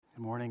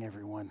Good morning,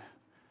 everyone.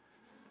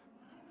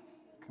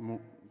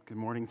 Good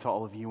morning to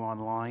all of you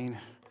online.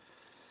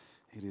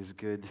 It is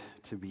good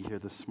to be here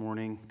this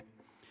morning.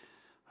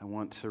 I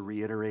want to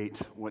reiterate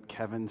what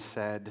Kevin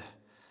said,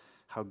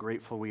 how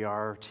grateful we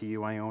are to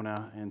you,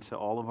 Iona, and to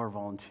all of our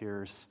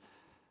volunteers.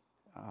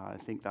 I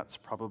think that's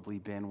probably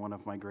been one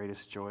of my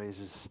greatest joys,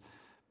 is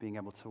being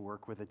able to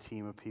work with a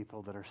team of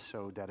people that are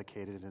so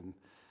dedicated and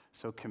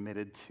so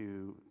committed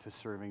to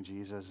serving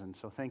Jesus. And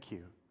so thank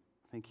you.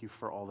 Thank you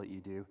for all that you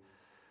do.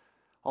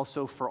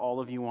 Also, for all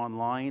of you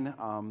online,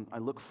 I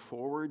look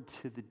forward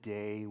to the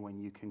day when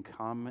you can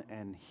come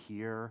and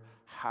hear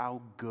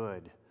how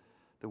good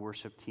the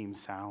worship team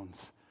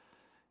sounds.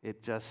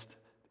 It just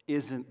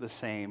isn't the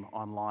same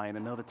online. I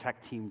know the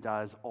tech team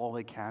does all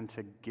they can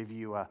to give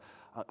you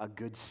a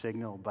good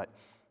signal, but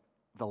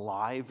the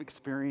live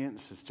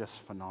experience is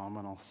just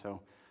phenomenal.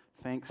 So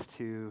thanks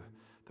to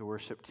the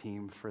worship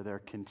team for their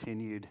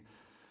continued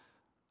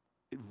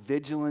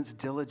vigilance,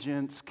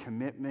 diligence,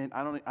 commitment.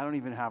 I don't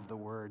even have the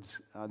words.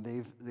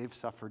 They've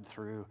suffered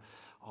through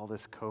all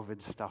this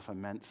COVID stuff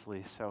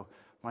immensely. So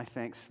my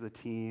thanks to the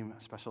team.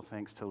 Special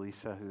thanks to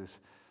Lisa, who's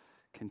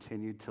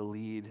continued to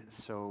lead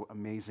so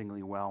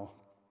amazingly well.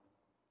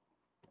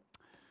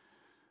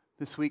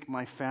 This week,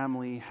 my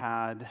family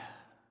had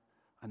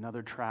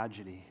another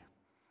tragedy.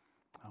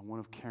 One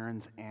of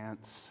Karen's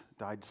aunts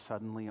died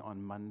suddenly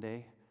on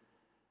Monday,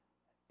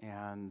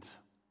 and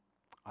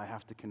I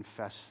have to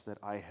confess that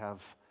I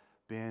have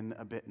been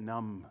a bit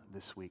numb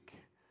this week.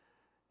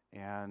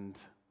 And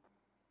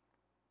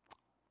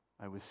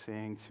I was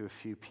saying to a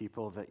few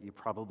people that you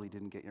probably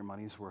didn't get your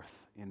money's worth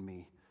in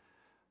me.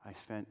 I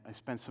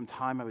spent some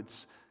time,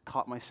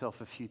 caught myself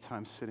a few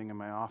times sitting in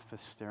my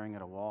office staring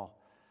at a wall,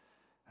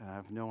 and I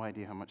have no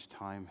idea how much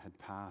time had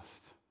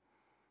passed.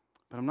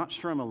 But I'm not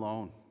sure I'm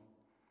alone.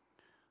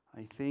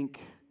 I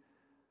think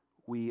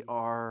we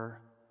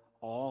are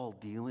all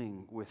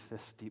dealing with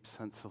this deep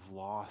sense of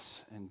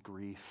loss and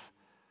grief,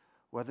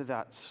 whether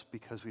that's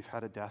because we've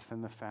had a death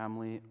in the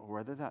family or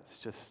whether that's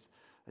just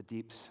a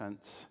deep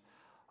sense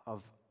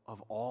of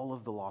all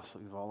of the loss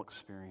that we've all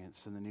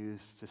experienced, and the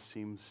news just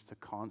seems to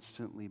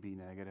constantly be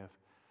negative.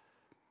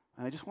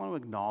 And I just want to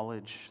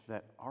acknowledge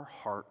that our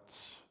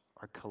hearts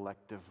are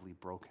collectively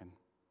broken.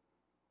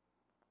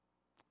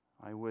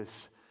 I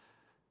was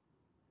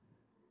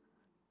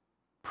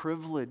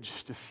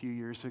privileged a few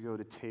years ago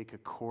to take a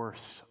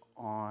course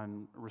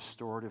on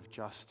restorative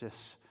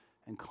justice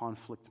and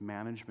conflict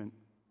management.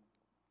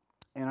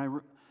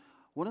 And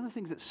one of the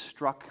things that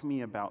struck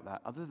me about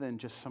that, other than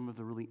just some of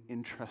the really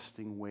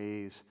interesting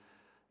ways,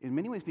 in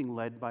many ways being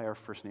led by our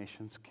First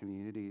Nations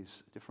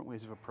communities, different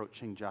ways of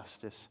approaching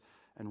justice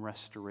and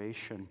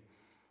restoration,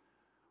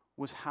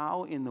 was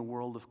how in the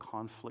world of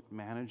conflict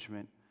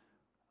management,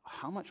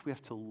 how much we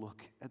have to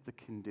look at the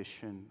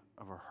condition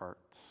of our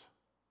hearts.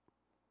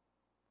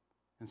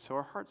 And so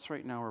our hearts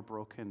right now are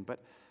broken,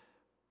 but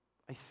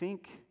I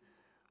think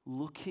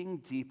looking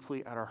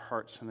deeply at our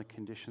hearts and the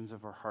conditions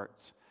of our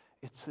hearts,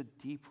 it's a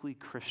deeply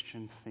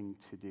Christian thing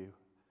to do.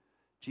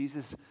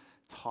 Jesus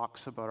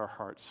talks about our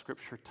hearts.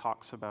 Scripture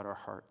talks about our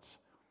hearts.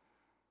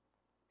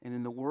 And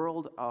in the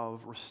world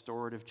of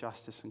restorative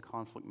justice and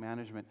conflict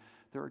management,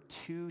 there are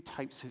two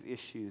types of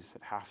issues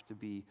that have to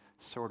be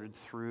sorted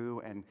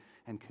through and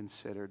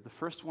considered. The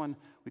first one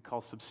we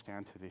call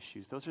substantive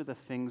issues. Those are the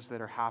things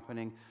that are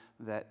happening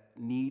that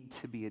need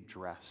to be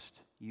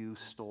addressed. You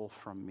stole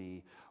from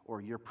me,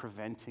 or you're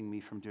preventing me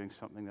from doing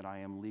something that I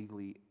am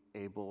legally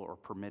able or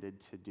permitted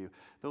to do.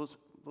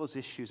 Those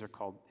issues are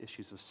called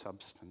issues of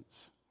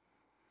substance.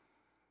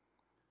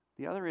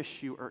 The other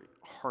issue are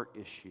heart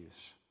issues.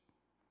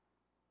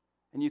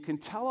 And you can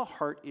tell a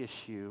heart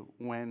issue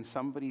when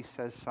somebody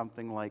says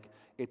something like,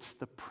 it's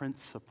the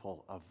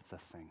principle of the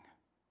thing.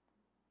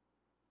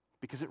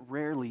 Because it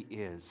rarely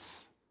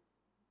is.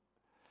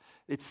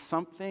 It's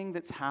something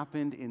that's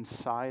happened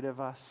inside of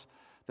us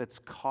that's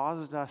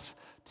caused us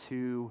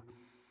to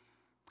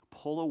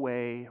pull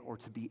away or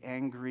to be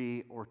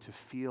angry or to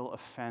feel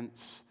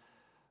offense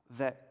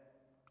that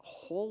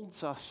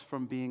holds us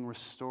from being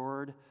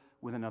restored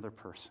with another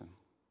person.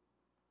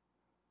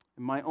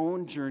 In my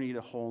own journey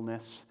to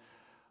wholeness,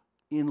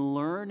 in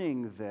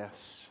learning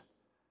this,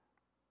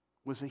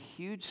 was a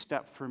huge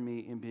step for me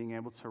in being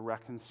able to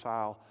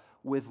reconcile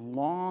with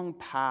long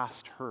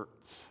past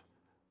hurts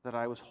that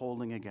I was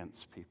holding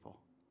against people.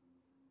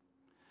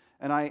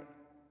 And I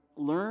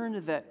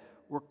learned that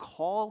we're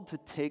called to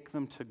take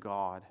them to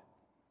God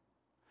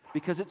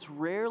because it's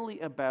rarely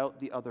about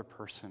the other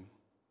person.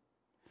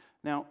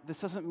 Now,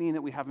 this doesn't mean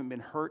that we haven't been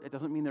hurt. It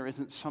doesn't mean there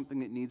isn't something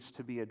that needs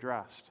to be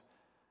addressed.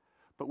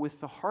 But with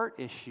the heart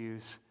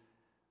issues,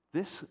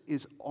 this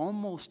is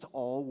almost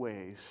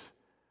always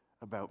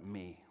about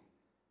me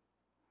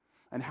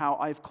and how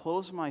I've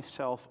closed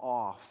myself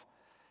off.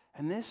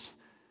 And this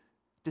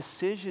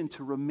decision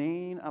to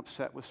remain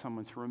upset with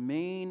someone, to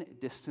remain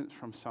distant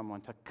from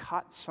someone, to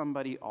cut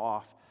somebody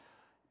off,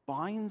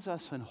 binds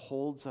us and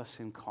holds us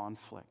in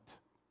conflict.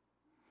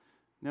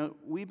 Now,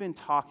 we've been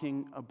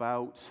talking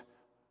about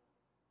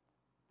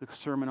the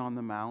Sermon on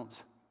the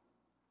Mount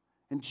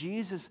And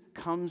Jesus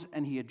comes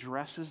and he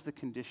addresses the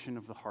condition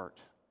of the heart.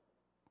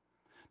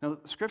 Now,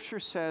 Scripture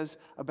says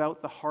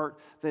about the heart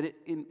that it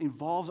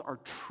involves our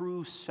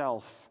true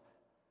self.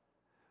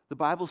 The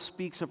Bible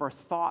speaks of our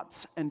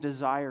thoughts and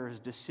desires,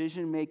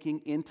 decision-making,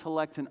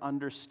 intellect, and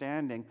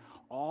understanding,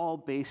 all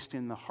based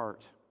in the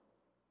heart.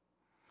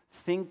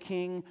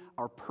 Thinking,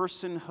 our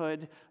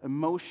personhood,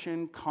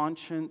 emotion,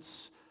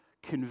 conscience,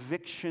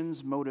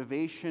 convictions,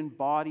 motivation,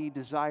 body,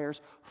 desires,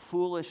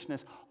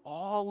 foolishness,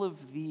 all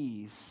of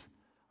these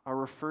are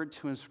referred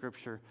to in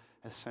Scripture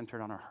as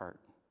centered on our heart.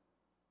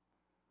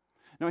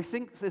 Now, I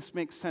think this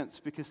makes sense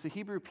because the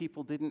Hebrew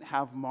people didn't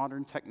have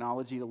modern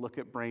technology to look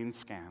at brain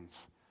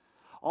scans.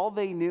 All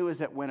they knew is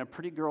that when a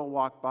pretty girl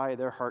walked by,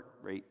 their heart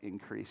rate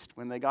increased.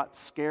 When they got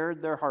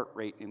scared, their heart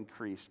rate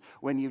increased.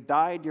 When you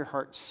died, your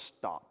heart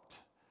stopped.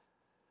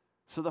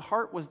 So the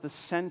heart was the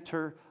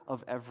center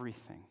of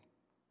everything.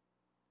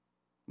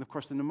 And of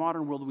course, in the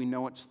modern world, we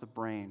know it's the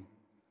brain.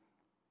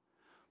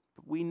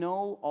 But we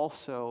know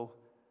also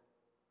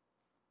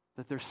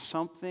that there's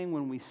something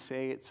when we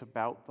say it's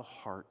about the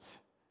heart,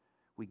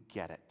 we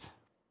get it.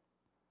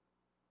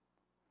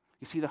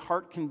 You see, the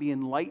heart can be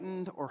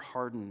enlightened or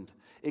hardened.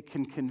 It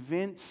can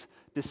convince,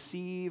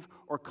 deceive,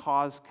 or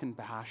cause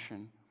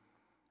compassion.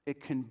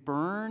 It can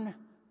burn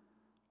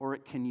or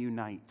it can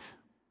unite.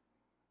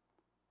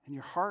 And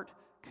your heart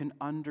can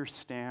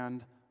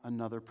understand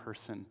another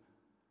person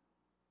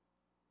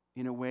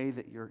in a way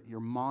that your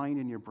mind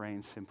and your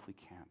brain simply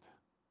can't.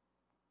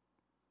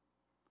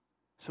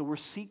 So we're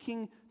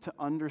seeking to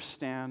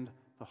understand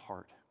the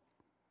heart.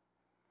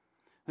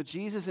 Now,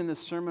 Jesus in the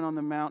Sermon on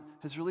the Mount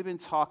has really been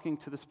talking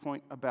to this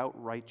point about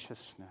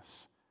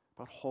righteousness,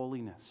 about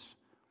holiness.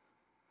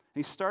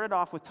 And he started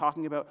off with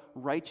talking about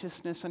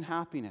righteousness and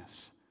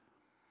happiness,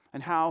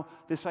 and how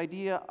this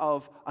idea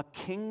of a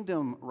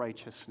kingdom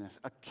righteousness,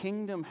 a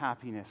kingdom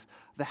happiness,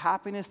 the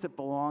happiness that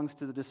belongs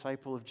to the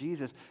disciple of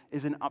Jesus,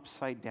 is an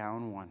upside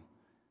down one.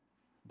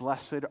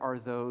 Blessed are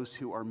those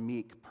who are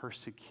meek,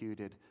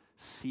 persecuted,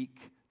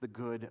 seek the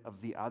good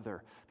of the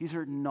other. These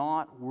are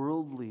not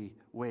worldly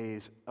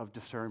ways of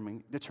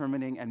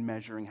determining and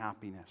measuring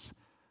happiness.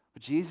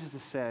 But Jesus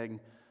is saying,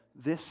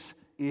 this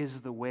is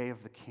the way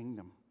of the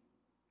kingdom.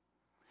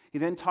 He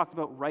then talked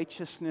about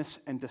righteousness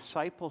and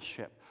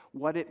discipleship,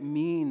 what it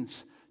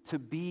means to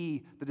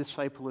be the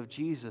disciple of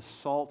Jesus,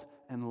 salt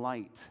and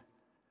light,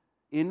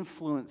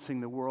 influencing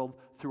the world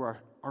through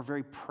our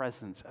very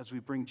presence as we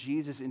bring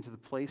Jesus into the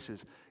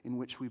places in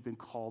which we've been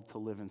called to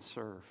live and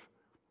serve.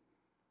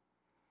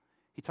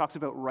 He talks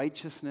about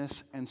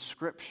righteousness and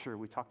Scripture.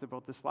 We talked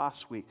about this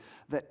last week,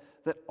 that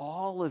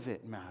all of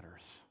it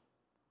matters,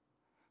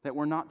 that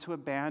we're not to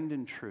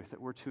abandon truth, that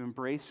we're to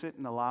embrace it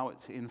and allow it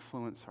to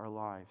influence our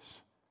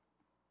lives.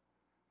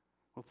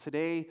 Well,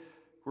 today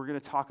we're going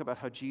to talk about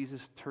how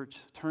Jesus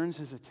turns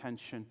his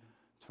attention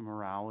to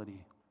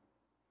morality.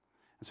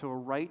 And so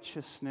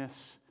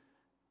righteousness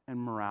and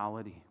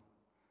morality.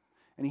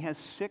 And he has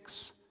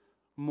 6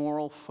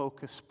 moral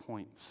focus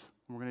points.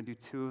 And we're going to do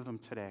 2 of them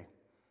today.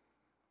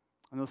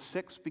 And those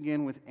 6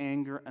 begin with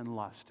anger and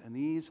lust. And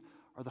these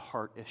are the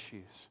heart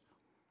issues.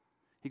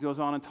 He goes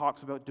on and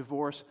talks about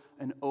divorce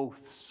and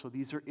oaths. So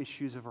these are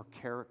issues of our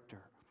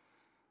character.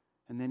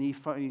 And then he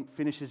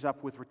finishes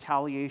up with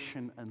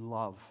retaliation and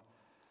love.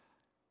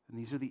 And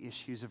these are the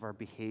issues of our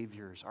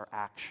behaviors, our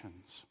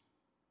actions.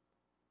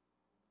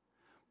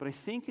 But I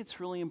think it's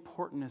really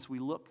important as we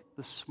look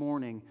this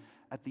morning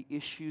at the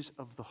issues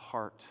of the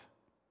heart,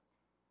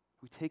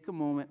 we take a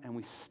moment and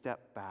we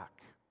step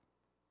back.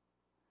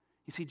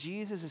 You see,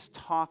 Jesus is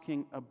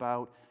talking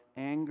about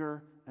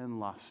anger and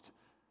lust.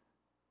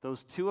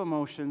 Those 2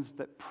 emotions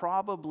that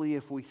probably,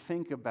 if we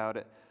think about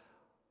it,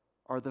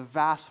 are the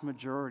vast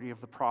majority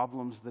of the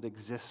problems that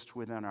exist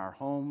within our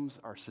homes,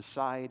 our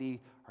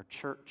society, our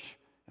church,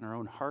 and our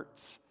own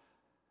hearts.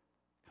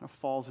 Kind of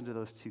falls into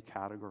those 2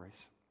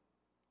 categories.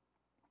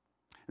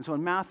 And so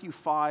in Matthew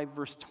 5,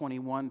 verse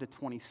 21 to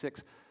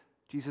 26,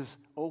 Jesus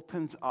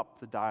opens up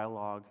the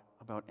dialogue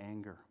about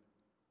anger.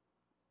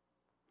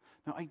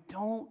 Now, I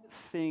don't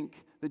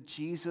think that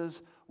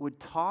Jesus would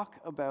talk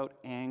about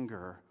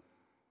anger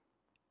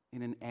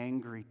in an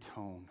angry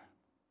tone.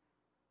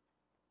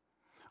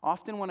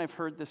 Often when I've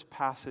heard this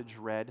passage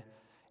read,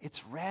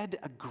 it's read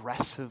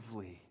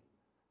aggressively.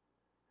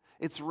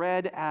 It's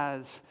read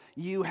as,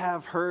 you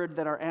have heard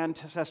that our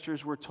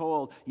ancestors were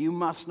told, you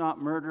must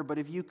not murder, but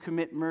if you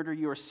commit murder,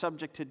 you are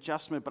subject to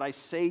judgment. But I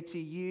say to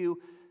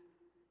you,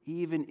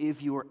 even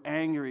if you are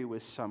angry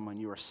with someone,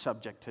 you are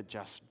subject to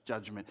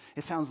judgment.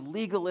 It sounds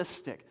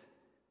legalistic.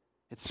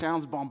 It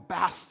sounds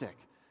bombastic.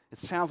 It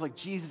sounds like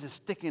Jesus is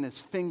sticking his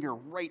finger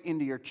right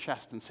into your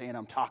chest and saying,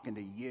 I'm talking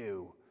to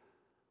you.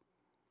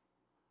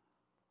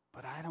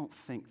 But I don't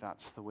think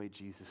that's the way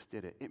Jesus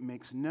did it. It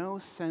makes no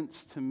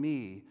sense to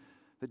me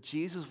that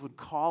Jesus would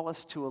call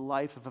us to a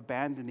life of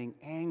abandoning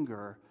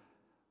anger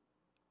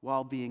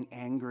while being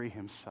angry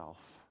himself.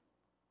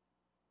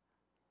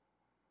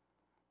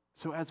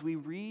 So as we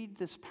read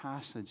this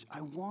passage, I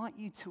want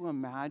you to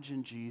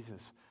imagine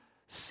Jesus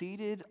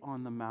seated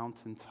on the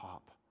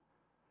mountaintop,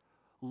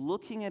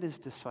 looking at his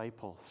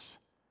disciples,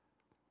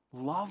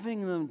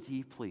 loving them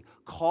deeply,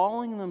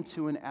 calling them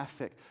to an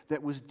ethic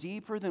that was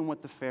deeper than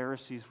what the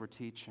Pharisees were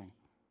teaching.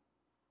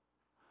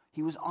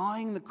 He was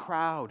eyeing the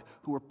crowd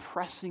who were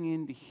pressing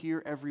in to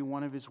hear every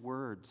one of his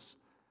words.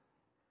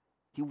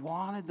 He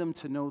wanted them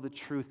to know the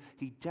truth.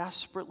 He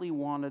desperately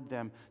wanted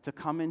them to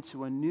come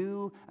into a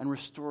new and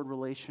restored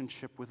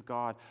relationship with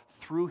God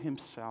through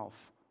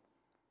himself.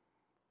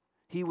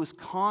 He was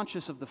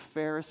conscious of the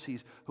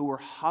Pharisees who were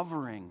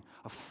hovering,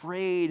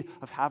 afraid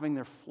of having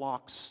their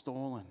flocks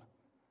stolen,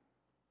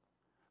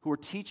 who were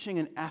teaching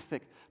an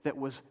ethic that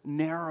was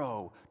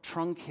narrow,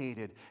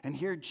 truncated. And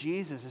here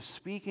Jesus is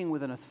speaking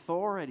with an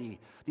authority,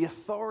 the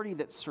authority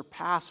that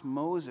surpassed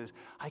Moses.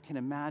 I can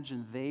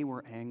imagine they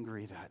were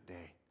angry that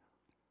day.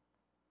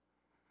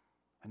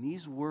 And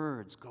these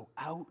words go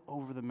out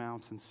over the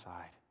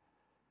mountainside,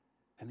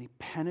 and they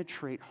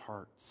penetrate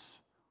hearts.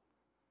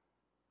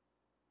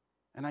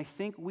 And I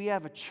think we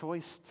have a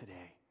choice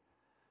today.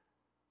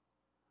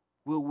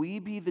 Will we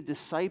be the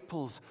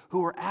disciples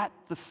who are at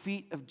the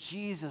feet of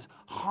Jesus,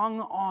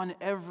 hung on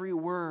every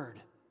word?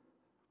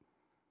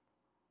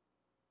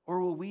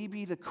 Or will we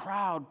be the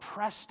crowd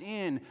pressed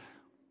in,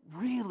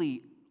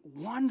 really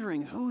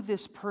wondering who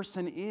this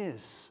person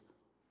is?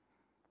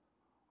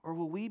 Or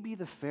will we be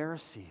the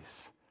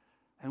Pharisees?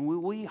 And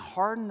will we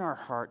harden our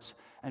hearts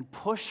and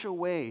push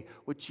away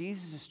what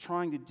Jesus is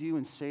trying to do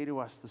and say to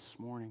us this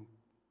morning?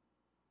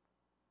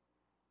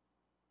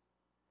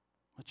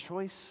 The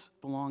choice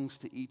belongs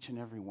to each and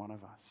every one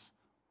of us.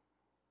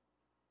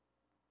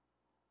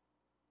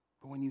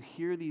 But when you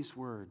hear these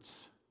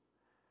words,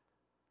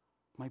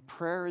 my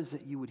prayer is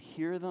that you would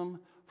hear them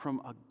from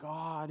a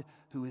God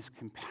who is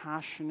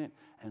compassionate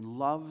and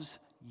loves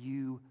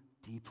you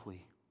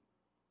deeply.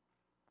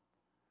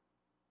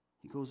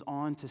 He goes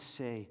on to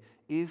say,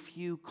 if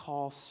you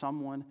call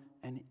someone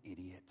an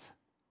idiot,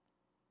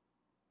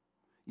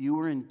 you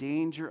are in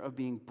danger of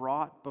being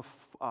brought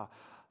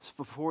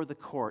before the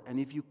court. And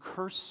if you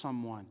curse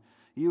someone,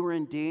 you are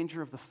in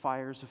danger of the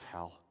fires of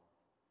hell.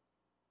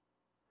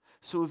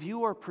 So if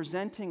you are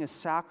presenting a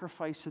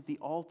sacrifice at the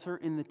altar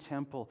in the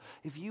temple,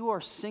 if you are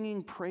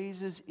singing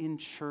praises in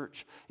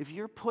church, if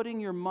you're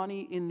putting your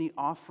money in the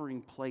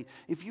offering plate,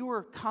 if you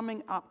are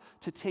coming up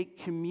to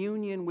take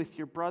communion with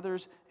your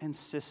brothers and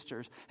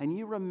sisters, and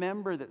you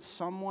remember that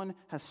someone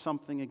has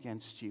something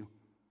against you,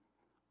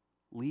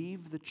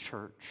 leave the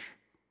church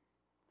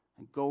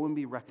and go and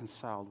be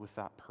reconciled with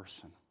that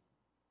person.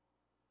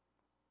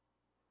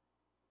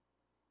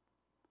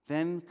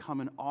 Then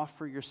come and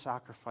offer your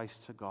sacrifice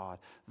to God.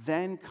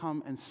 Then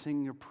come and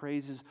sing your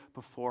praises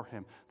before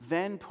him.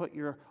 Then put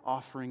your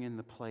offering in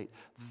the plate.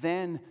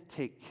 Then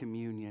take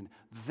communion.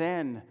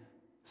 Then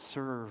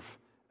serve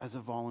as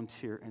a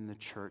volunteer in the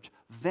church.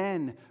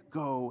 Then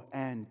go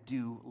and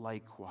do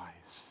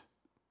likewise.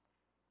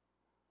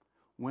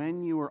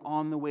 When you are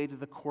on the way to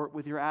the court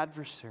with your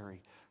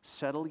adversary,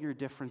 settle your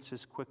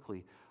differences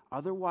quickly.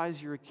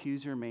 Otherwise, your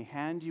accuser may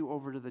hand you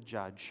over to the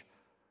judge,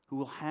 who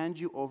will hand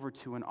you over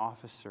to an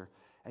officer,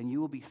 and you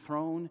will be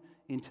thrown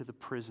into the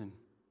prison.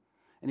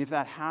 And if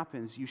that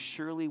happens, you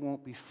surely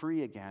won't be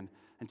free again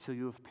until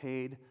you have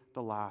paid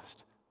the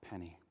last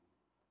penny.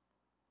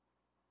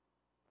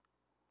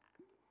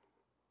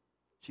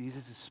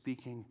 Jesus is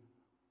speaking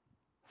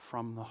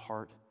from the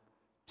heart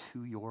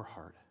to your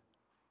heart.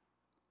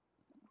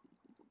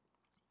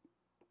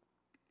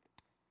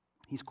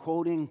 He's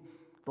quoting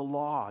the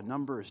law,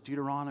 Numbers,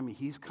 Deuteronomy.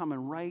 He's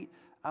coming right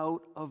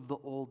out of the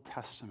Old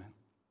Testament.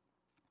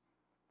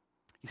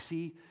 You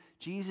see,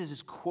 Jesus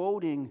is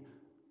quoting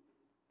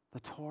the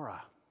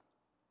Torah.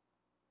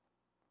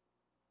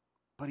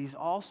 But he's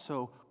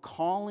also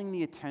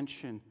calling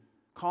attention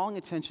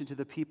to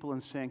the people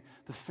and saying,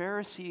 the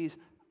Pharisees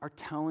are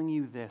telling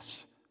you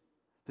this.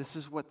 This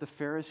is what the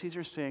Pharisees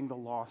are saying the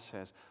law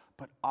says,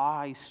 but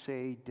I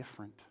say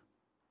different.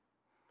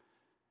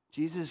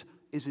 Jesus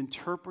is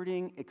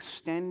interpreting,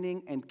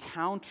 extending, and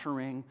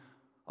countering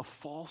a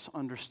false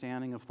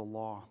understanding of the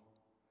law.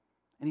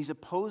 And he's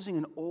opposing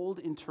an old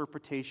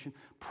interpretation,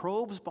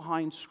 probes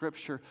behind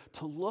Scripture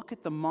to look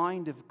at the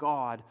mind of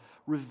God,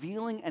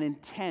 revealing an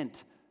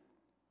intent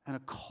and a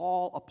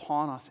call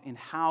upon us in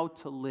how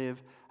to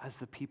live as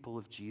the people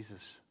of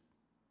Jesus.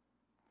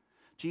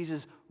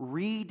 Jesus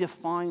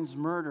redefines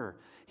murder.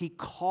 He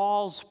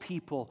calls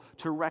people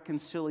to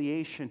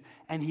reconciliation,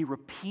 and he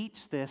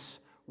repeats this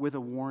with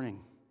a warning.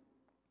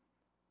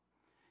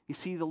 You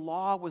see, the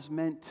law was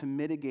meant to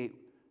mitigate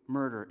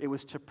murder. It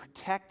was to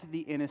protect the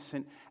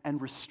innocent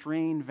and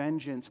restrain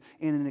vengeance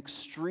in an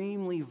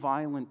extremely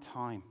violent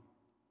time.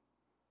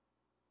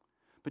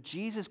 But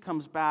Jesus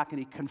comes back and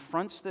he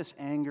confronts this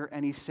anger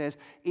and he says,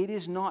 it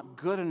is not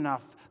good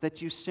enough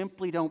that you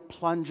simply don't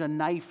plunge a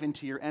knife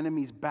into your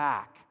enemy's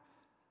back.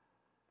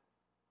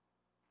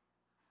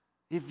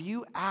 If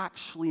you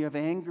actually have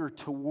anger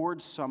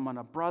towards someone,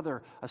 a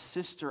brother, a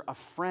sister, a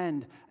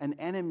friend, an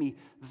enemy,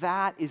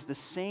 that is the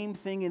same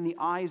thing in the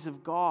eyes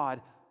of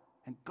God.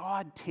 And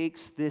God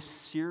takes this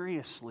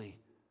seriously.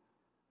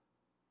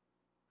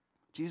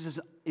 Jesus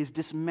is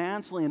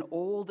dismantling an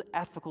old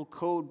ethical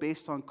code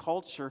based on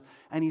culture,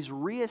 and he's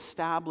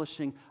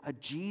reestablishing a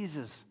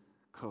Jesus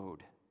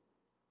code,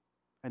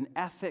 an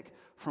ethic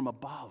from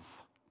above.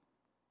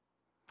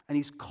 And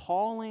he's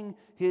calling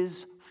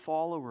his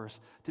followers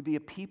to be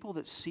a people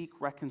that seek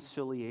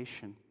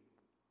reconciliation.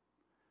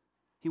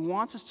 He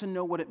wants us to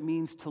know what it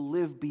means to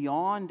live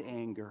beyond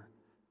anger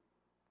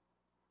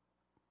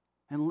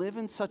and live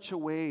in such a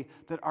way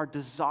that our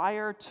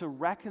desire to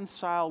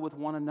reconcile with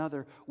one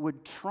another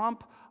would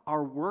trump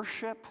our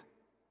worship,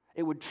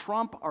 it would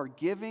trump our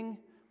giving,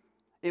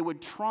 it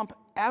would trump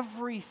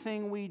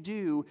everything we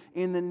do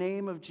in the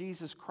name of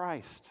Jesus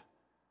Christ.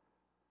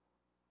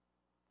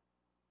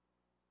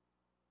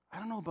 I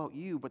don't know about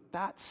you, but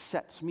that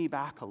sets me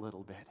back a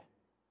little bit.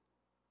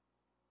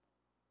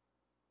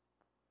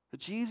 But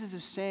Jesus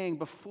is saying,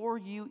 before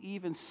you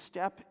even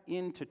step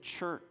into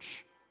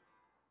church,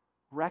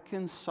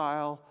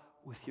 reconcile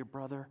with your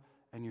brother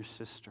and your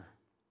sister.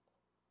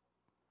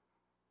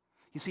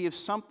 You see, if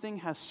something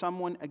has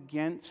someone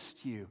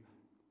against you,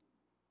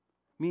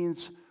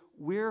 means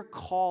we're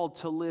called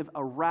to live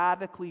a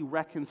radically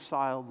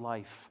reconciled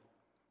life.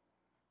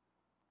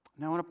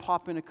 Now I want to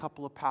pop in a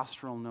couple of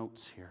pastoral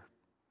notes here.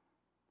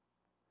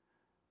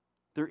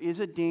 There is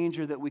a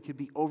danger that we could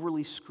be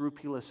overly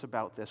scrupulous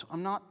about this.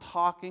 I'm not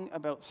talking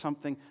about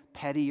something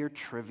petty or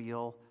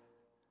trivial.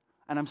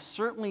 And I'm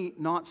certainly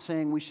not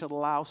saying we should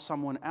allow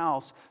someone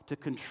else to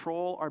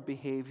control our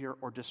behavior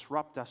or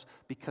disrupt us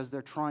because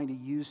they're trying to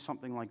use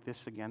something like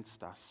this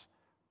against us.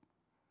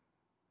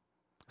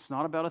 It's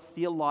not about a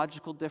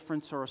theological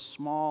difference or a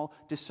small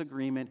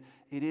disagreement.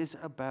 It is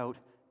about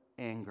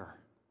anger.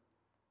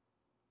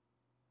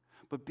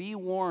 But be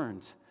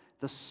warned,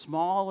 the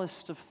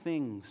smallest of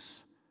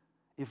things,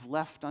 if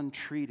left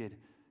untreated,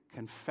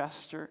 can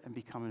fester and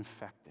become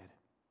infected.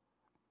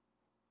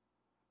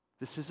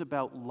 This is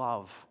about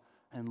love,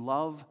 and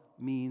love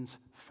means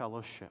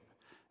fellowship.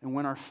 And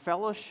when our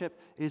fellowship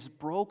is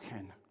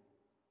broken,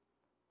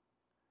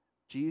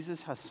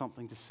 Jesus has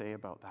something to say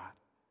about that.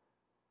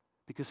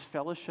 Because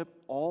fellowship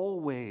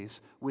always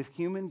with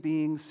human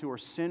beings who are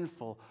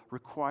sinful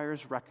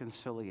requires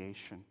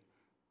reconciliation.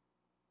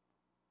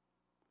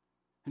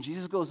 And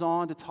Jesus goes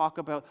on to talk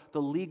about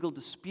the legal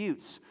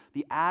disputes,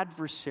 the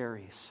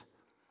adversaries,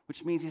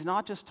 which means he's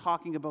not just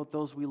talking about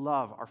those we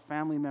love, our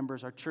family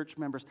members, our church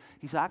members.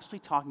 He's actually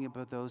talking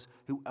about those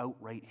who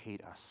outright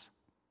hate us.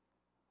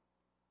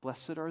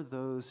 Blessed are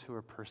those who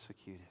are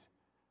persecuted.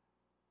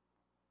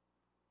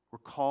 We're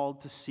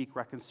called to seek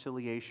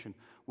reconciliation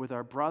with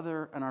our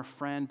brother and our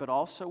friend, but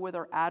also with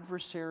our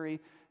adversary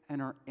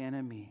and our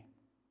enemy.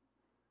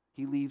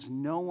 He leaves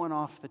no one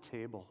off the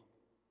table.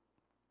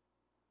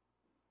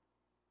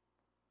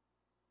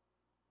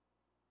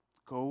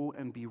 Go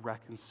and be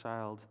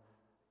reconciled.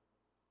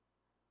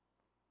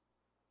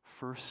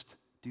 First,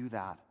 do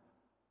that,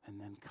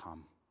 and then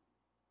come.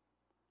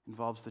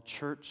 Involves the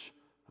church,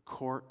 the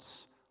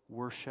courts,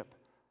 worship,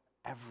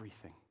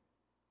 everything.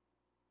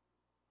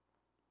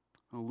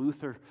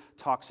 Luther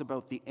talks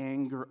about the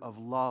anger of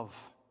love.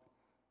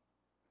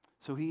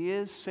 So he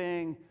is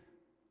saying,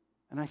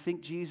 and I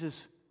think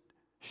Jesus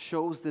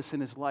shows this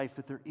in his life,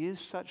 that there is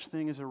such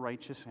thing as a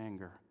righteous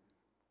anger.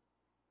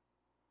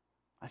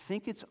 I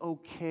think it's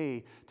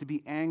okay to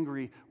be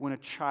angry when a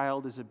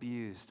child is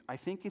abused. I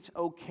think it's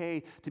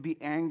okay to be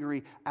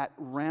angry at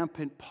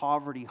rampant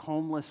poverty,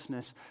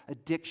 homelessness,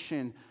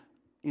 addiction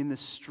in the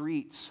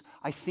streets.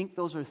 I think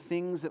those are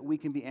things that we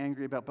can be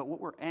angry about. But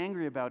what we're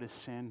angry about is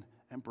sin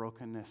and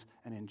brokenness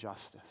and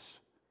injustice.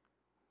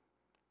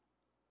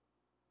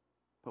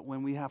 But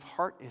when we have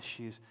heart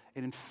issues,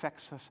 it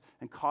infects us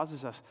and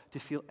causes us to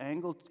feel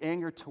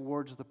anger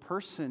towards the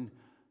person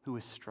who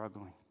is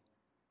struggling.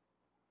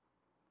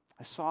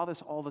 I saw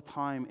this all the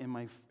time in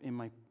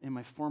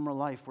my former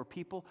life, where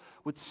people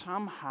would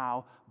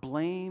somehow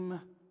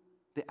blame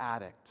the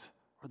addict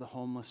or the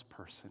homeless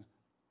person,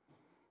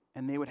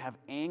 and they would have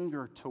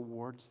anger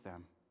towards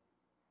them.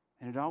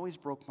 And it always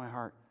broke my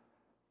heart,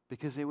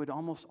 because they would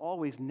almost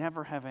always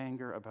never have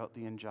anger about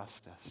the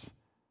injustice.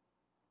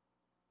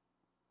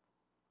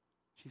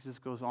 Jesus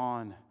goes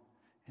on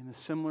in a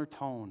similar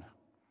tone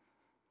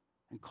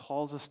and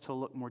calls us to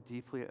look more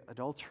deeply at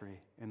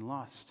adultery and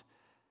lust.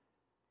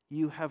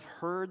 You have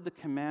heard the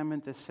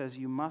commandment that says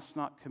you must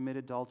not commit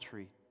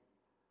adultery.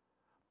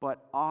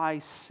 But I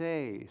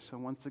say, so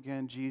once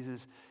again,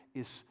 Jesus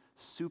is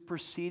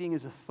superseding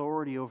his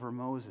authority over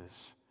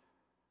Moses.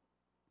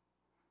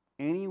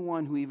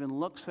 Anyone who even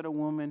looks at a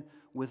woman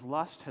with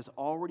lust has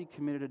already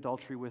committed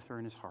adultery with her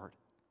in his heart.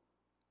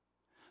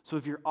 So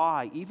if your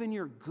eye, even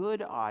your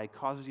good eye,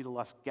 causes you to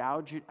lust,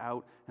 gouge it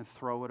out and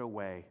throw it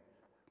away.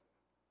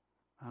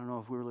 I don't know,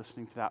 if we were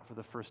listening to that for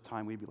the first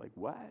time, we'd be like,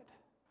 what?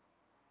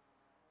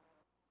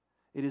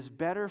 It is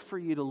better for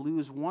you to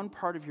lose one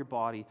part of your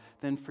body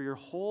than for your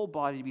whole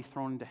body to be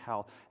thrown into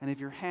hell. And if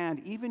your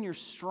hand, even your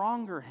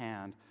stronger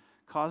hand,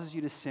 causes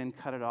you to sin,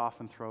 cut it off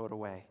and throw it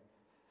away.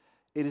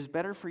 It is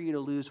better for you to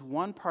lose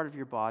one part of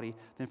your body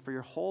than for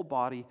your whole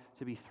body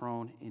to be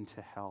thrown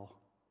into hell.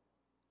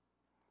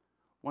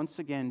 Once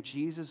again,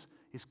 Jesus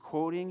is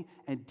quoting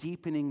and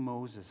deepening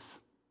Moses.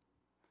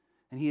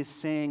 And he is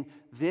saying,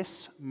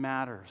 this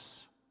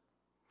matters.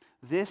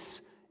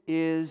 This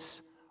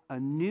is a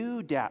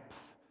new depth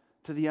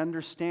to the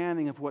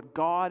understanding of what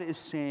God is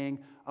saying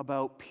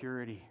about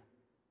purity.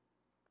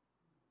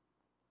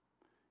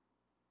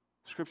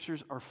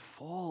 Scriptures are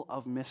full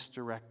of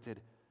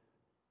misdirected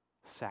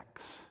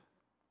sex.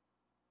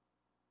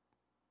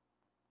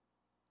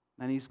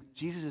 And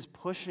Jesus is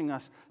pushing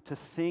us to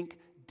think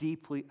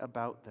deeply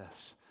about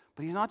this.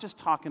 But he's not just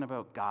talking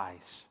about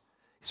guys.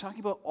 He's talking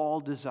about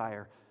all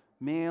desire,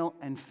 male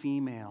and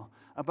female,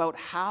 about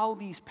how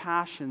these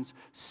passions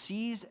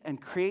seize and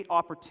create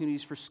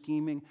opportunities for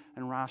scheming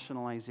and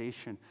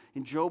rationalization.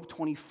 In Job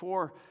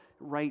 24,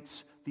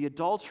 writes, "The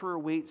adulterer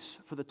waits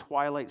for the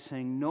twilight,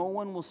 saying, 'No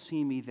one will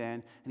see me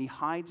then,' and he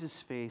hides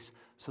his face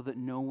so that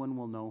no one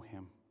will know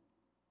him."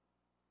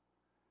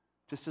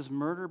 Just as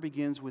murder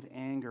begins with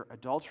anger,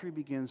 adultery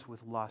begins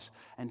with lust,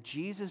 and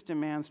Jesus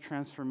demands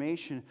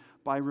transformation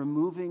by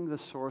removing the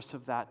source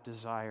of that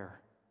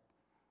desire.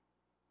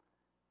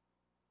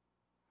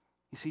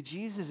 You see,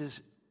 Jesus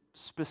is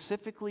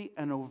specifically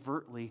and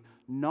overtly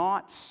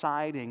not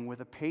siding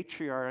with a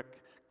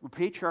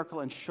patriarchal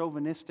and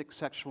chauvinistic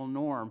sexual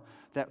norm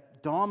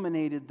that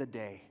dominated the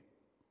day.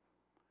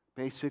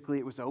 Basically,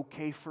 it was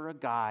okay for a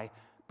guy,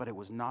 but it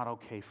was not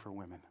okay for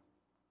women.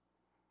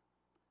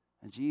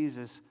 And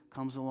Jesus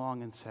comes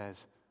along and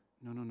says,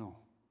 no.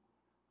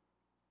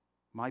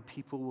 My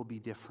people will be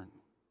different.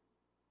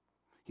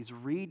 He's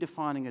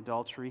redefining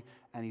adultery,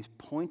 and he's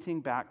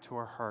pointing back to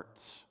our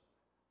hearts.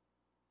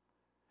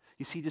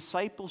 You see,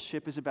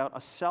 discipleship is about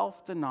a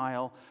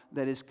self-denial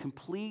that is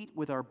complete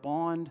with our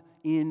bond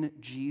in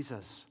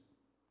Jesus.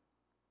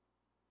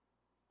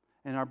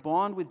 And our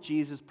bond with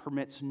Jesus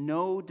permits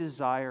no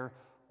desire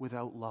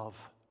without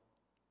love.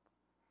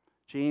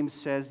 James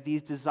says,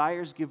 these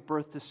desires give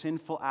birth to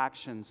sinful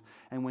actions,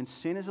 and when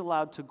sin is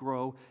allowed to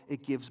grow,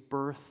 it gives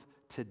birth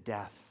to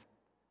death.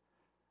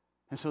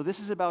 And so this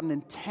is about an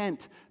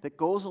intent that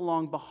goes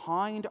along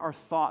behind our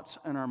thoughts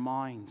and our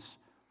minds.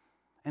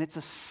 And it's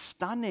a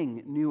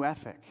stunning new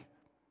ethic.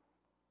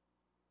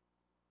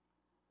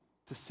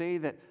 To say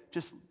that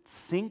just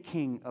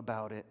thinking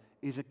about it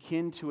is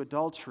akin to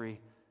adultery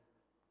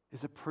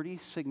is a pretty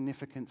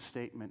significant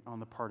statement on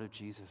the part of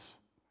Jesus.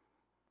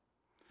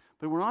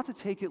 But we're not to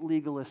take it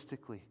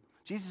legalistically.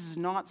 Jesus is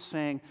not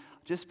saying,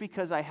 just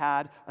because I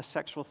had a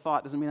sexual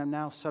thought doesn't mean I'm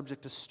now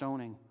subject to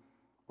stoning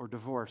or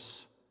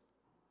divorce.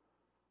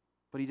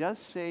 But he does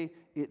say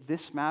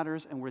this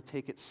matters and we're to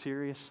take it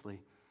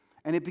seriously.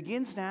 And it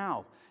begins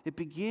now. It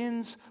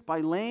begins by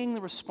laying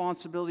the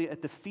responsibility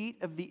at the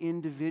feet of the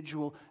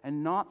individual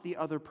and not the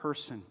other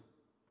person.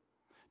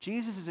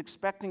 Jesus is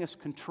expecting us to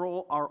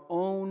control our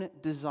own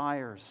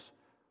desires.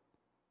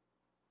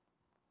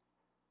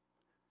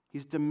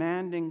 He's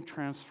demanding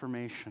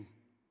transformation.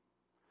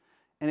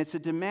 And it's a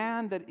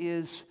demand that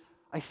is,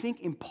 I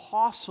think,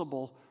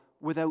 impossible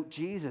without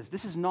Jesus.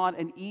 This is not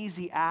an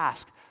easy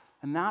ask.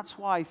 And that's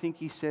why I think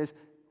he says,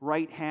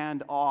 right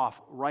hand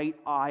off, right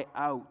eye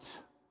out.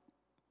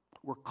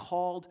 We're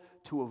called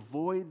to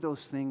avoid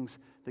those things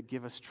that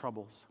give us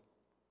troubles.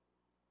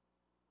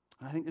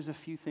 And I think there's a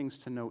few things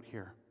to note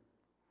here.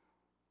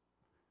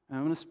 And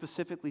I'm going to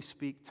specifically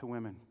speak to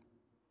women.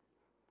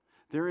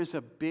 There is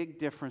a big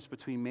difference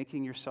between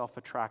making yourself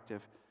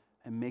attractive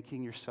and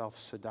making yourself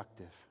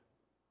seductive.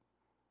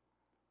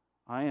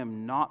 I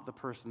am not the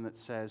person that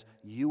says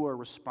you are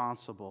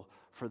responsible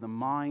for the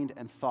mind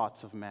and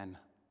thoughts of men.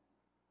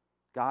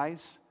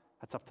 Guys,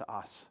 that's up to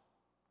us.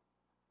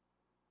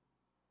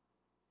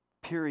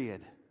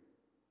 Period.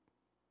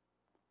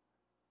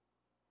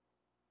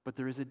 But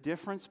there is a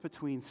difference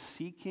between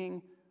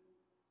seeking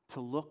to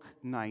look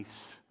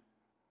nice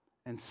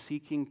and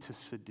seeking to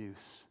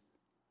seduce.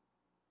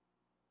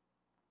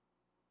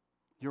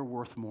 You're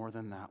worth more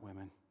than that,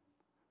 women.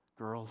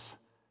 Girls,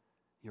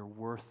 you're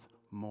worth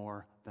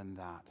more than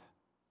that.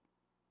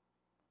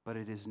 But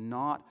it is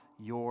not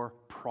your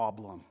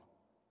problem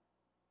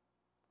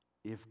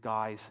if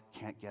guys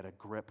can't get a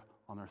grip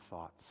on their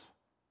thoughts.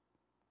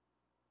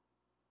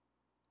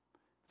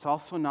 It's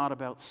also not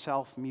about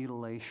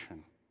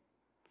self-mutilation.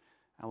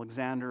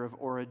 Alexander of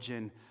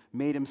Origen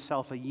made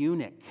himself a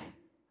eunuch.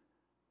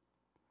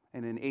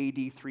 And in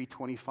AD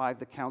 325,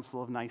 the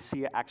Council of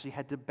Nicaea actually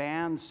had to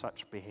ban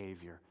such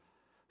behavior.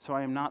 So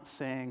I am not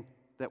saying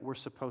that we're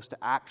supposed to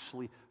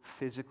actually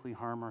physically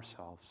harm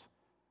ourselves.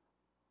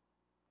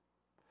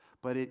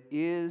 But it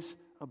is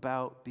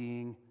about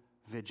being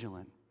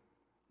vigilant,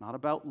 not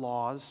about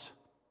laws,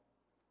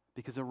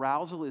 because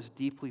arousal is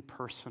deeply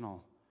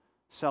personal.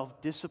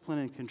 Self-discipline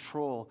and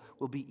control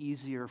will be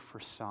easier for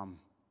some.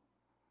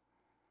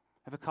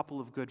 I have a couple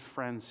of good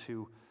friends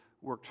who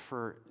worked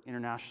for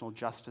International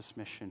Justice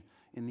Mission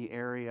in the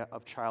area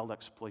of child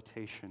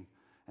exploitation.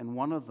 And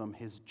one of them,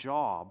 his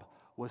job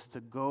was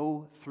to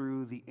go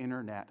through the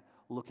internet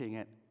looking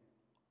at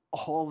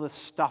all the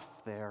stuff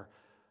there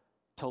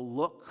to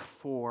look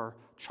for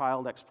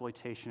child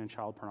exploitation and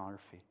child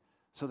pornography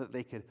so that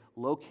they could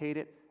locate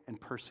it and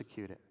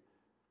persecute it.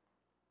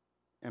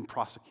 and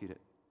prosecute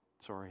it.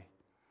 Sorry.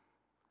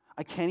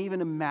 I can't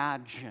even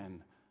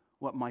imagine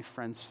what my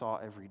friend saw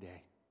every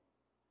day.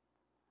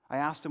 I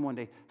asked him one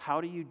day,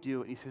 how do you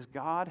do it? He says,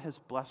 God has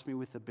blessed me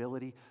with the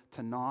ability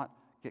to not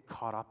get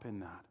caught up in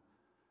that.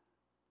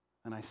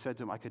 And I said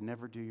to him, I could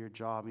never do your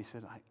job. He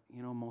said,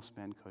 most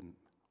men couldn't.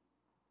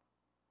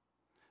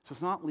 So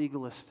it's not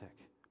legalistic.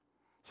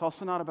 It's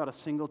also not about a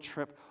single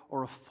trip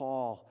or a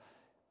fall,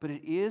 but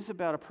it is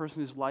about a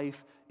person whose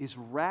life is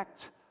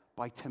wrecked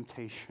by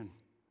temptation.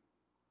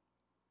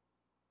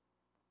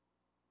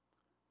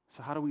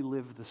 So how do we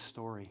live this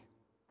story?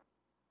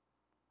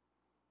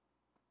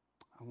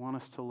 I want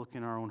us to look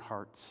in our own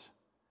hearts.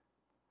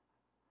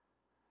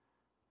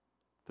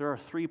 There are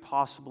 3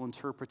 possible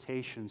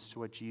interpretations to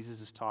what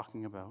Jesus is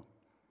talking about.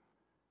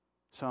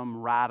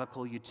 Some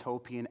radical,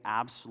 utopian,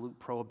 absolute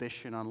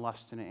prohibition on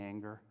lust and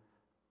anger.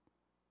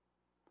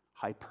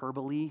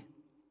 Hyperbole,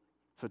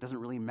 so it doesn't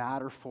really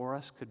matter for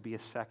us, could be a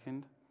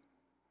second.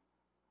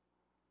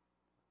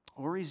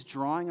 Or he's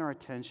drawing our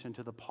attention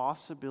to the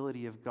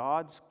possibility of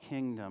God's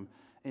kingdom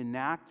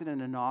enacted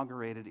and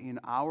inaugurated in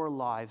our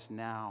lives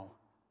now,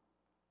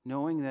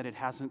 knowing that it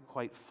hasn't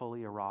quite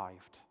fully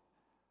arrived.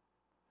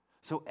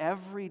 So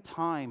every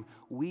time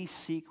we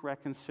seek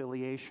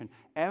reconciliation,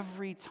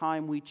 every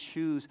time we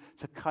choose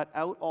to cut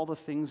out all the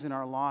things in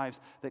our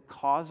lives that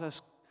cause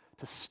us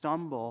to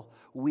stumble,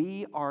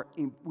 we are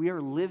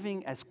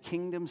living as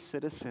kingdom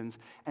citizens,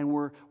 and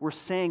we're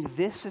saying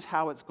this is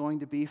how it's going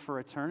to be for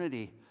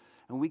eternity.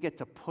 And we get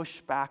to push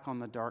back on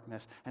the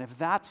darkness. And if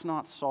that's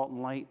not salt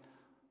and light,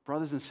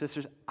 brothers and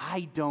sisters,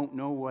 I don't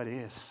know what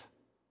is.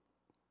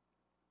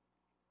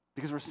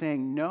 Because we're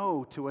saying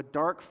no to a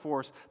dark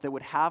force that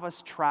would have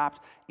us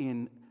trapped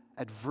in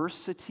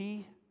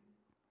adversity,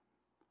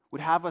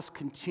 would have us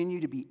continue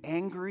to be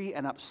angry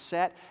and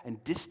upset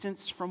and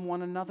distanced from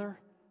one another,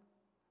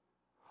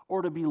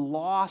 or to be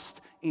lost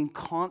in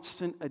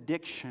constant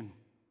addiction.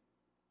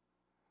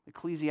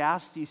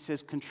 Ecclesiastes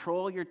says,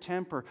 control your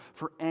temper,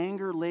 for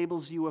anger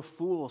labels you a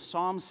fool.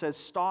 Psalm says,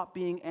 stop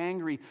being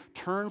angry,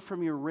 turn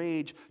from your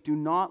rage, do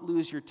not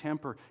lose your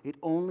temper. It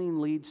only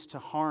leads to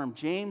harm.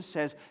 James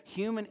says,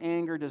 human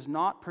anger does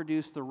not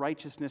produce the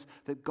righteousness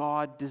that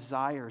God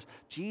desires.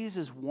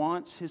 Jesus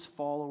wants his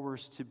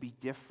followers to be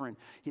different.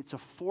 It's a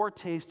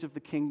foretaste of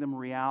the kingdom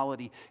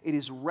reality. It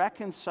is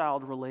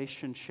reconciled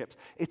relationships.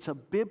 It's a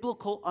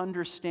biblical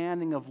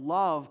understanding of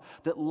love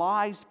that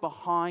lies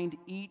behind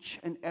each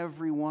and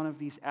every one of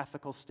these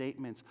ethical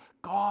statements.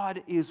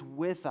 God is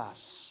with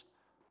us.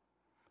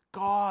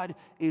 God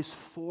is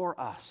for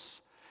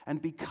us.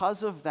 And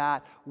because of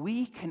that,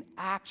 we can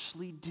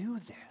actually do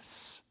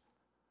this.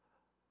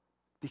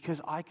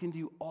 Because I can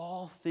do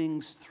all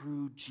things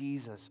through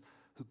Jesus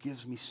who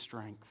gives me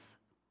strength.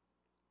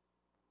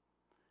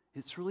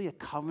 It's really a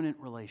covenant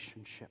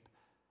relationship.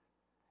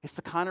 It's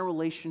the kind of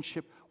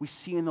relationship we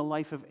see in the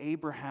life of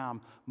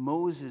Abraham,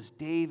 Moses,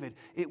 David.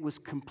 It was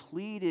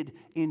completed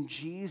in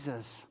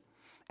Jesus.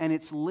 And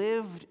it's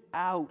lived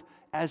out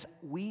as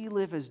we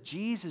live as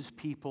Jesus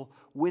people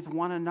with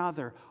one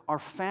another, our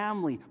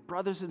family,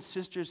 brothers and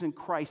sisters in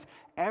Christ,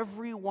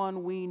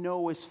 everyone we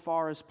know as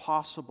far as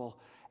possible.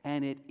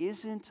 And it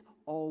isn't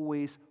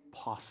always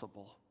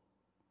possible.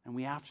 And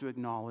we have to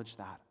acknowledge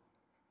that.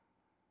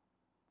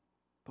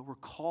 But we're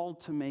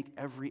called to make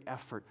every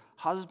effort.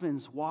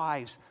 Husbands,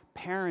 wives,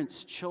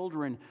 parents,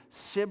 children,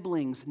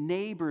 siblings,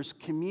 neighbors,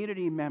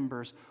 community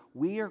members.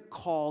 We are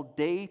called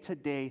day to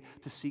day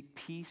to seek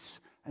peace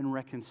and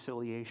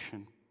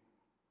reconciliation.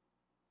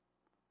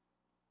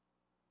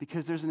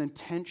 Because there's an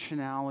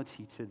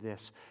intentionality to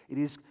this. It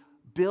is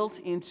built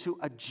into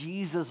a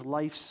Jesus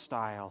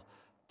lifestyle.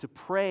 To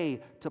pray,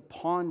 to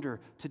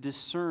ponder, to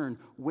discern,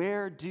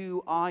 where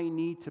do I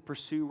need to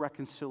pursue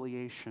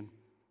reconciliation?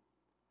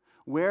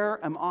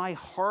 Where am I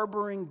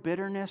harboring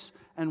bitterness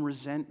and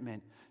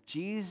resentment?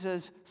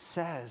 Jesus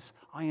says,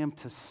 I am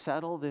to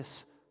settle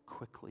this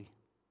quickly.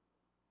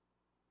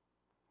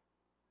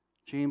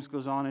 James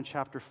goes on in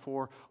chapter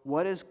 4,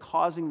 what is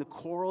causing the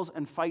quarrels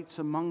and fights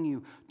among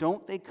you?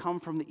 Don't they come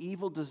from the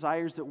evil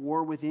desires that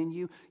war within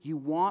you? You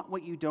want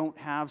what you don't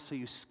have, so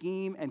you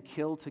scheme and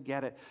kill to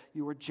get it.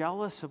 You are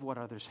jealous of what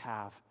others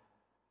have,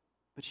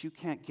 but you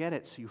can't get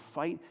it, so you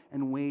fight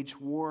and wage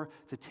war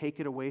to take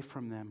it away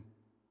from them.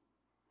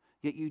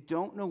 Yet you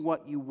don't know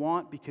what you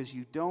want because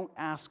you don't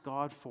ask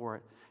God for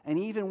it. And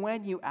even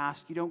when you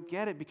ask, you don't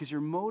get it because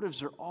your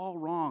motives are all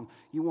wrong.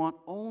 You want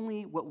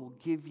only what will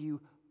give you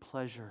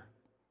pleasure.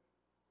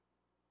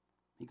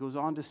 He goes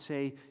on to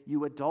say,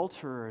 you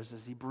adulterers,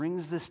 as he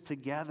brings this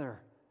together.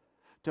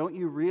 Don't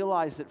you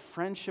realize that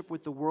friendship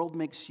with the world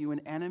makes you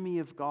an enemy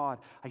of God?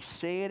 I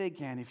say it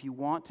again, if you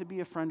want to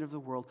be a friend of the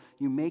world,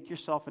 you make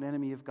yourself an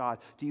enemy of God.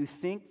 Do you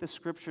think the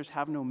scriptures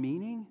have no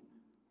meaning?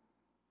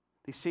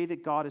 They say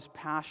that God is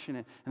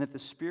passionate and that the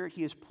Spirit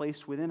He has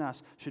placed within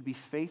us should be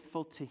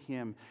faithful to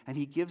Him. And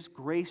He gives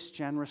grace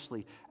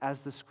generously.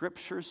 As the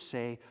Scriptures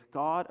say,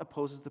 God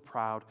opposes the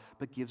proud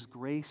but gives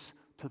grace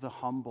to the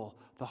humble,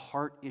 the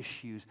heart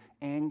issues,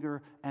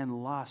 anger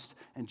and lust.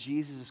 And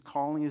Jesus is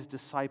calling his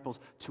disciples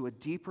to a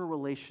deeper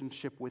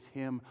relationship with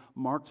him,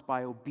 marked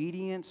by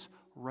obedience,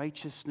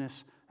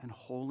 righteousness, and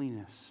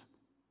holiness.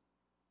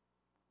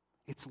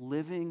 It's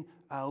living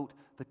out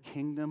the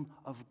kingdom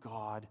of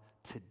God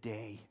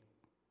today.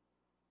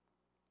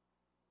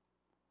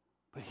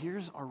 But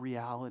here's our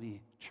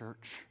reality,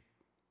 church.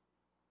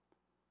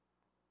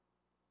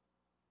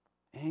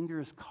 Anger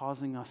is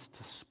causing us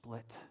to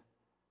split.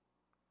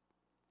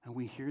 And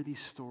we hear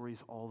these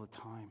stories all the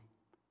time.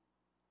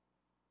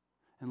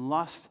 And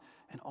lust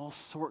and all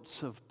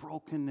sorts of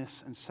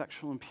brokenness and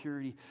sexual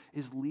impurity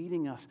is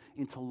leading us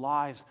into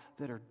lives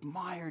that are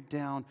mired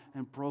down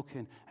and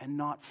broken and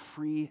not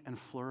free and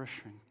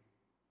flourishing.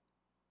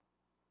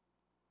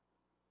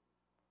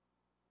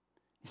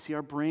 You see,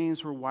 our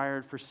brains were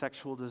wired for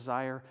sexual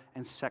desire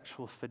and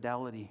sexual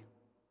fidelity.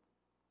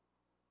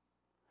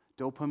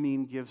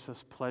 Dopamine gives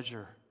us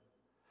pleasure.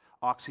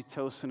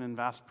 Oxytocin and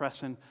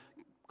vasopressin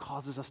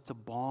causes us to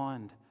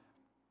bond.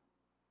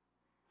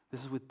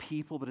 This is with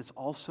people, but it's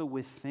also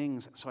with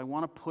things. So I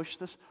want to push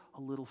this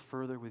a little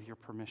further with your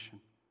permission.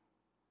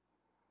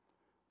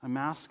 I'm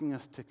asking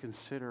us to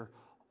consider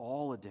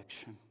all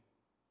addiction.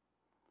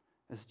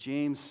 As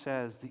James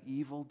says, the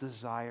evil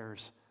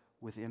desires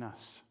within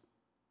us.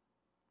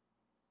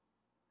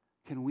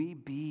 Can we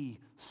be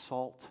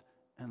salt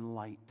and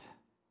light?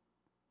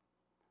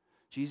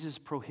 Jesus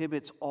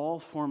prohibits all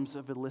forms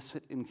of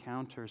illicit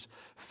encounters,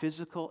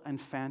 physical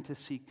and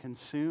fantasy,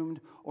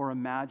 consumed or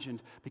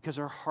imagined, because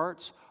our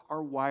hearts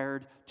are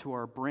wired to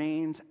our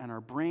brains, and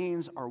our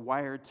brains are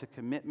wired to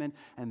commitment,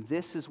 and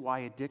this is why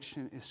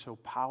addiction is so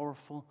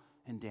powerful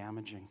and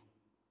damaging.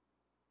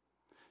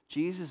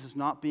 Jesus is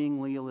not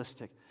being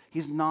legalistic.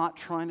 He's not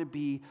trying to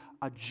be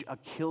a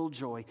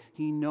killjoy.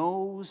 He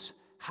knows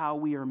how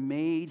we are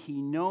made. He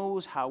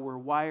knows how we're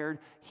wired.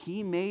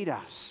 He made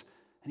us.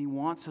 And he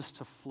wants us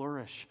to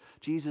flourish.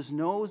 Jesus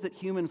knows that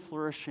human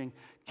flourishing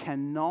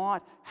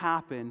cannot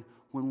happen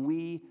when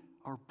we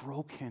are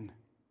broken.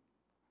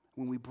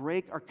 When we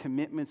break our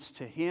commitments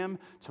to him,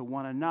 to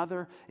one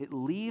another, it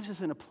leaves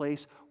us in a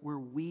place where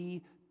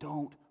we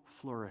don't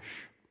flourish.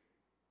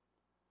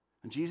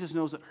 And Jesus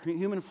knows that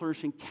human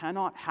flourishing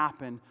cannot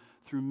happen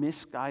through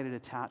misguided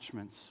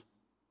attachments.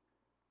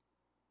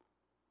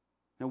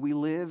 Now, we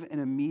live in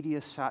a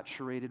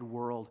media-saturated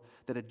world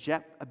that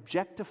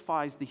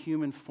objectifies the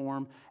human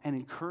form and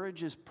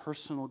encourages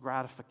personal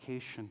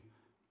gratification.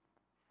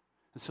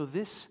 And so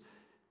this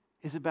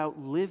is about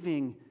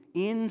living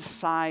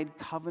inside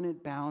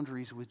covenant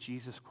boundaries with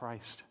Jesus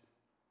Christ.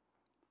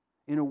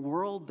 In a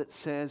world that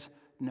says,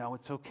 no,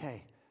 it's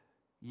okay.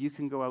 You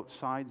can go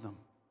outside them.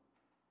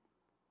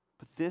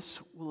 But this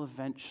will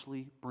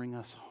eventually bring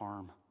us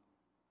harm.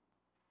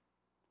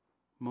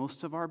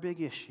 Most of our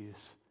big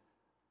issues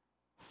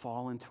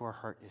fall into our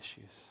heart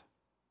issues.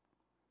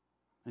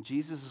 And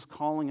Jesus is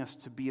calling us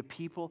to be a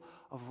people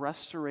of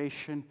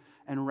restoration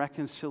and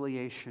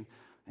reconciliation.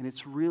 And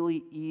it's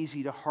really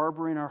easy to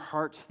harbor in our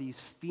hearts these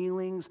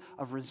feelings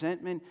of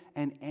resentment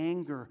and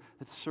anger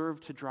that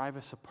serve to drive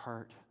us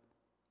apart.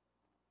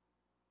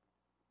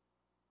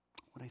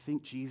 What I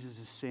think Jesus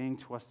is saying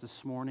to us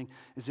this morning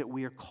is that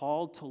we are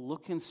called to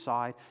look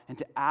inside and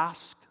to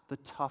ask the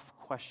tough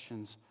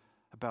questions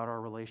about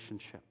our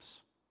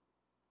relationships.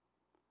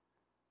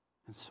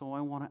 And so I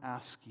want to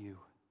ask you,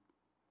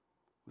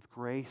 with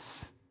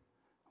grace,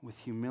 with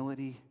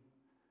humility,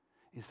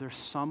 is there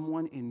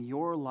someone in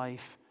your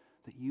life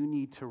that you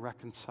need to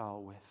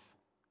reconcile with?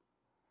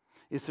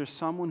 Is there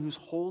someone who's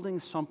holding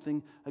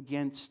something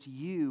against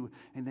you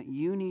and that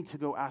you need to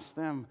go ask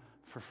them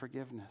for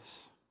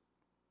forgiveness?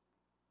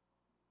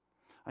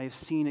 I have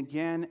seen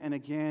again and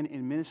again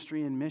in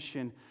ministry and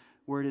mission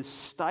where it is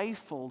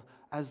stifled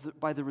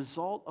by the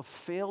result of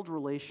failed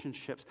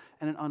relationships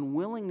and an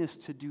unwillingness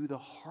to do the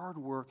hard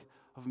work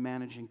of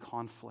managing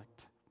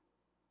conflict.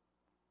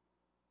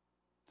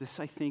 This,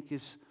 I think,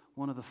 is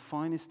one of the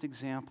finest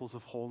examples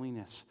of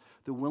holiness,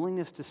 the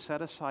willingness to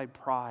set aside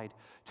pride,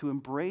 to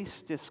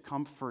embrace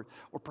discomfort,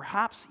 or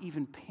perhaps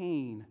even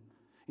pain,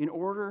 in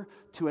order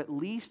to at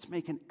least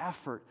make an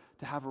effort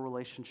to have a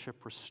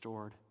relationship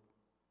restored.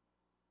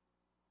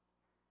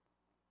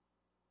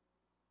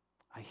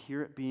 I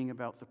hear it being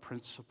about the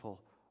principle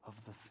of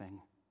the thing.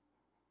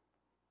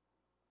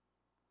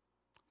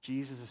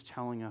 Jesus is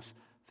telling us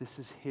this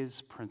is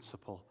his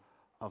principle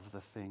of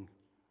the thing.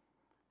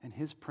 And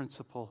his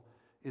principle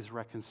is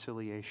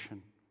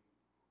reconciliation.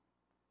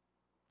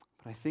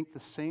 But I think the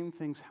same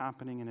thing's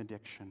happening in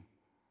addiction.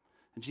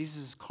 And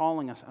Jesus is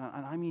calling us,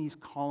 and I mean he's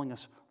calling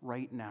us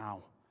right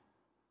now,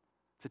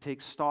 to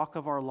take stock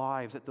of our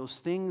lives, that those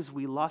things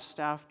we lust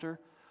after,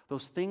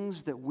 those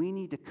things that we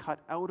need to cut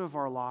out of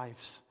our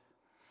lives,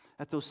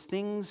 at those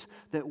things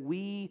that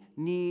we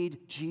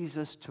need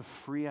Jesus to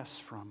free us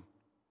from.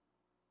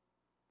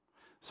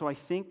 So I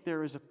think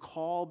there is a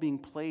call being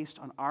placed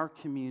on our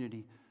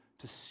community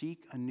to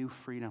seek a new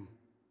freedom.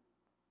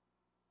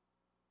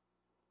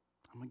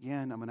 I'm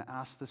going to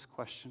ask this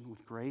question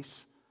with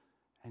grace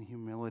and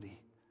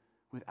humility.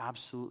 with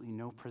absolutely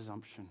no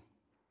presumption.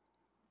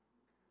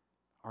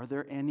 Are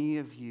there any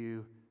of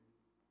you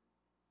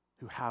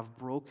who have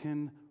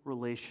broken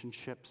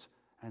relationships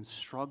and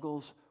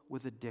struggles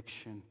with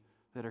addiction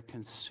that are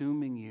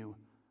consuming you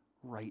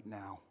right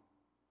now?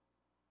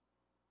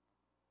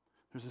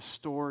 There's a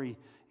story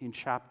in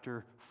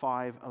chapter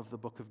 5 of the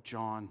book of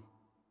John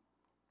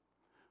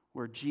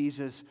where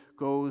Jesus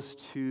goes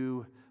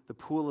to the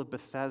pool of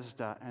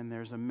Bethesda, and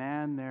there's a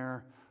man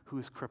there who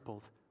is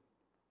crippled.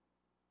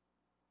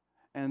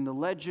 And the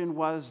legend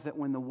was that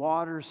when the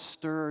waters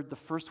stirred, the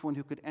first one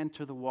who could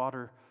enter the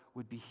water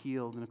would be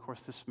healed. And of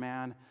course, this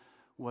man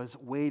was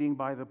waiting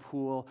by the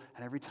pool,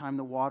 and every time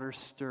the water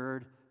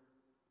stirred,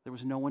 there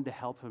was no one to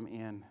help him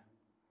in.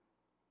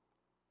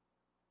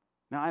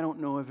 Now, I don't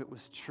know if it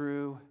was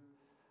true,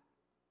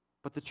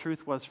 but the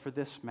truth was for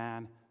this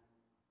man,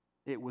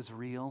 it was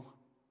real,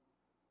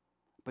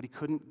 but he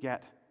couldn't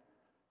get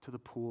to the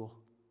pool.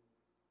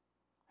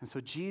 And so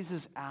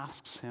Jesus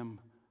asks him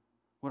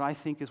what I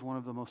think is one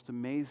of the most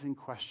amazing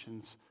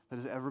questions that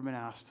has ever been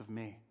asked of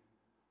me.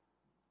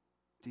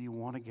 Do you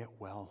want to get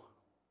well?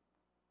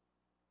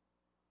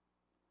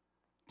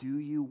 Do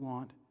you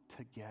want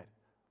to get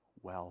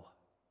well?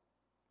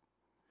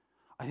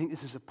 I think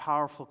this is a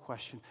powerful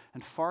question.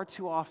 And far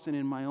too often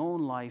in my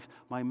own life,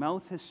 my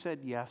mouth has said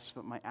yes,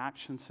 but my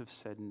actions have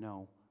said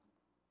no.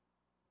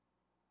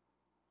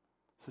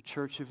 So,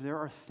 church, if there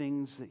are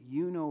things that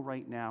you know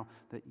right now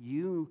that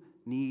you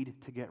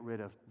need to get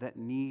rid of, that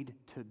need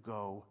to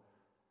go,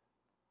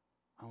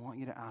 I want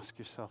you to ask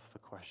yourself the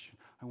question.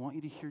 I want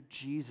you to hear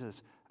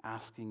Jesus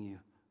asking you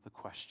the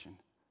question.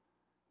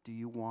 Do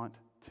you want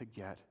to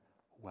get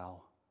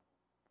well?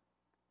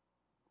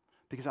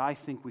 Because I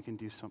think we can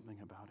do something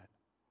about it.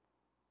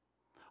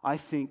 I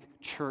think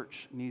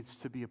church needs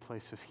to be a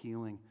place of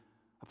healing,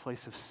 a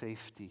place of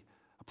safety,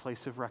 a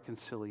place of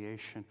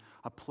reconciliation,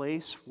 a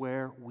place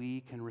where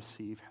we can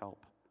receive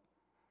help.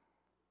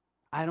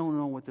 I don't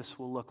know what this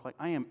will look like.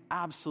 I am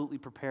absolutely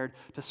prepared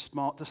to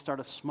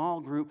start a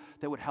small group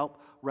that would help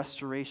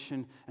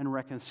restoration and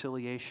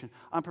reconciliation.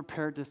 I'm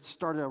prepared to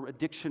start an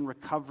addiction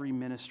recovery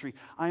ministry.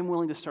 I'm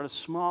willing to start a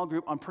small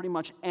group on pretty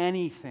much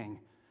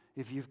anything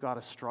if you've got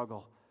a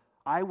struggle.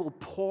 I will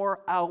pour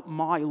out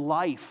my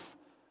life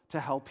to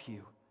help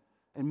you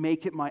and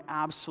make it my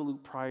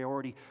absolute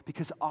priority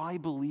because I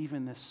believe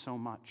in this so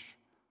much.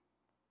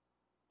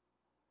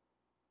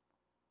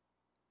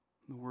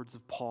 In the words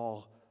of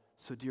Paul,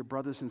 so dear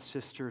brothers and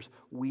sisters,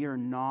 we are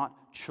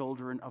not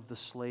children of the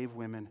slave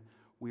women.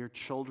 We are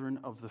children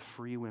of the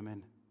free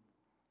women.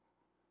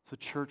 So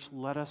church,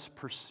 let us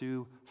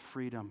pursue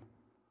freedom.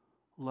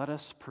 Let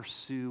us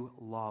pursue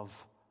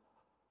love.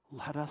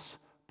 Let us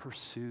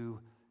pursue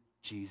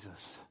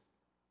Jesus.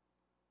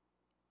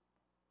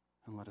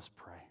 And let us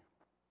pray.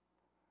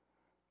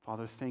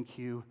 Father, thank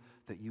you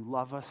that you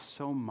love us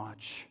so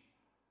much,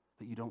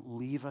 that you don't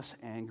leave us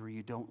angry,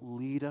 you don't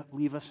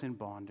leave us in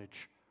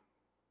bondage,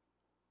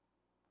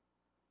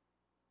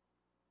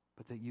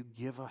 but that you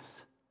give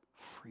us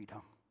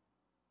freedom.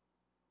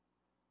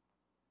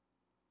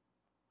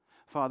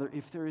 Father,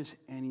 if there is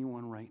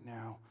anyone right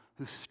now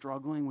who's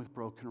struggling with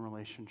broken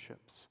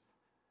relationships,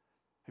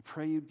 I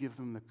pray you'd give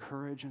them the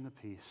courage and the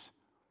peace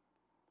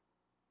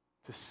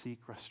to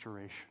seek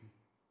restoration.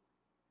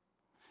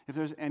 If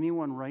there's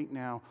anyone right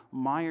now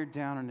mired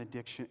down in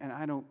addiction, and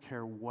I don't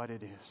care what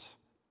it is,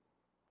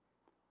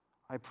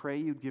 I pray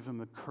you'd give them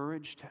the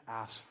courage to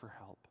ask for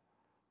help.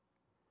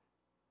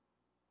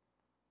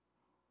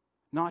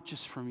 Not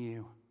just from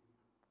you,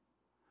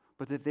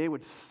 but that they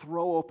would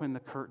throw open the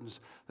curtains,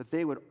 that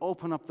they would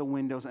open up the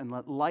windows and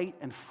let light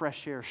and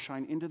fresh air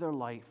shine into their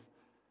life,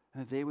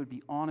 and that they would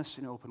be honest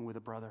and open with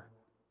a brother.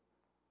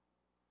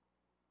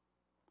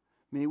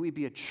 May we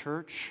be a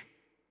church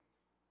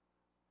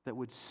that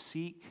would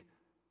seek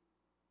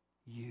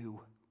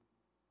you,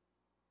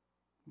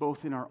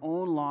 both in our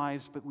own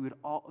lives, but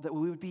that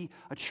we would be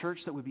a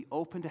church that would be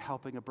open to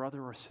helping a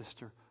brother or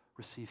sister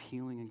receive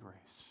healing and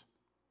grace.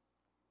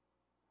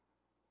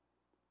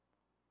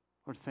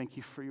 Lord, thank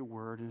you for your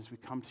word, and as we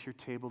come to your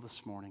table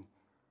this morning,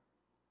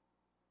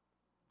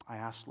 I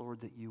ask,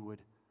 Lord, that you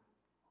would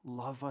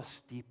love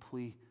us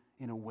deeply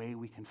in a way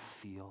we can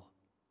feel.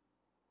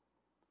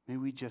 May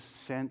we just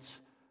sense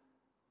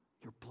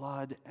your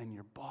blood and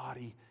your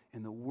body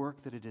in the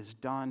work that it has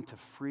done to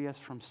free us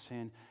from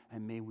sin,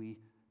 and may we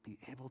be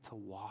able to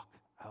walk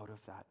out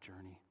of that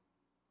journey.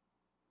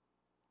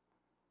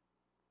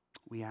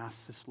 We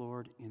ask this,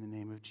 Lord, in the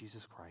name of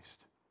Jesus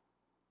Christ.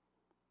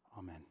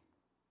 Amen.